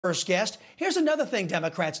First guest, here's another thing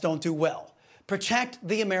Democrats don't do well. Protect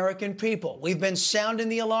the American people. We've been sounding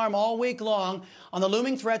the alarm all week long on the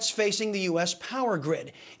looming threats facing the U.S. power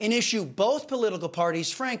grid, an issue both political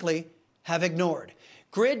parties, frankly, have ignored.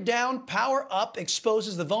 Grid down, power up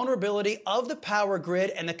exposes the vulnerability of the power grid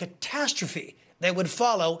and the catastrophe that would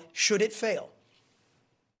follow should it fail.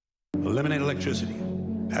 Eliminate electricity.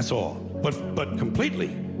 That's all. But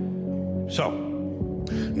completely. So,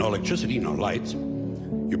 no electricity, no lights.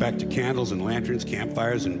 You're back to candles and lanterns,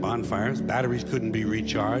 campfires and bonfires. Batteries couldn't be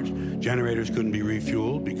recharged. Generators couldn't be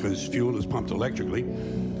refueled because fuel is pumped electrically.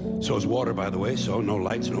 So is water, by the way. So no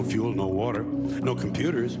lights, no fuel, no water, no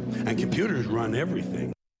computers. And computers run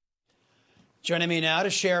everything. Joining me now to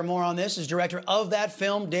share more on this is director of that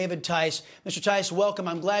film, David Tice. Mr. Tice, welcome.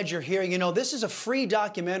 I'm glad you're here. You know, this is a free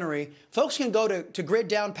documentary. Folks can go to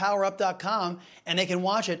griddownpowerup.com and they can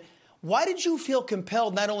watch it. Why did you feel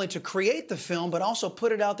compelled not only to create the film, but also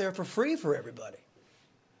put it out there for free for everybody?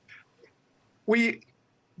 We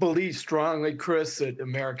believe strongly, Chris, that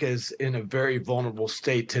America is in a very vulnerable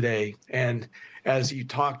state today. And as you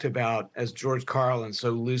talked about, as George Carlin so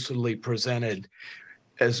lucidly presented,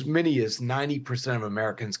 as many as 90% of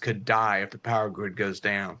Americans could die if the power grid goes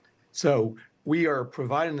down. So we are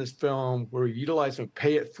providing this film. We're utilizing a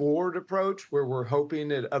pay-it-forward approach where we're hoping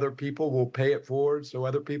that other people will pay it forward so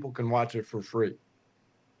other people can watch it for free.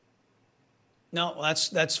 No,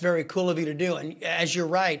 that's very cool of you to do. And as you're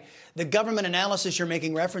right, the government analysis you're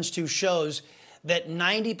making reference to shows that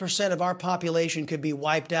 90% of our population could be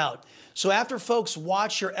wiped out. So after folks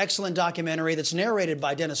watch your excellent documentary that's narrated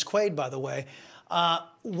by Dennis Quaid, by the way,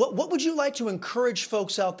 what would you like to encourage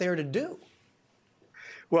folks out there to do?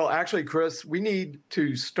 Well, actually, Chris, we need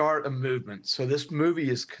to start a movement. So this movie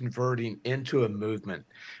is converting into a movement.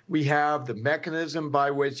 We have the mechanism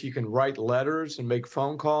by which you can write letters and make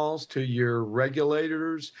phone calls to your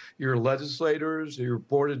regulators, your legislators, your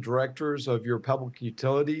board of directors of your public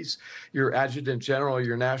utilities, your adjutant general,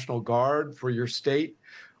 your National Guard for your state.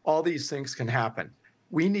 All these things can happen.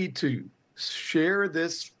 We need to share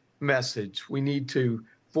this message. We need to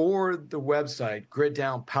forward the website,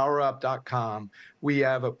 griddownpowerup.com. We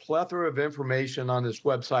have a plethora of information on this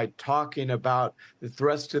website talking about the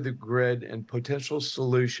threats to the grid and potential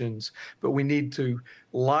solutions, but we need to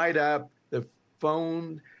light up the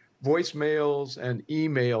phone, voicemails, and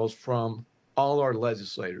emails from all our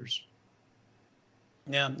legislators.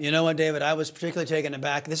 Yeah, you know what, David, I was particularly taken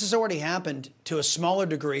aback. This has already happened to a smaller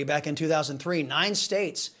degree back in 2003. 9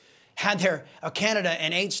 states had their, Canada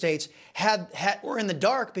and 8 states were in the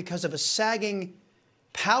dark because of a sagging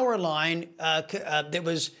power line that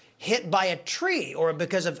was hit by a tree or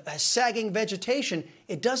because of sagging vegetation.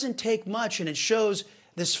 It doesn't take much, and it shows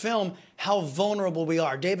this film how vulnerable we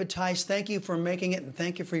are. David Tice, thank you for making it, and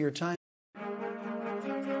thank you for your time.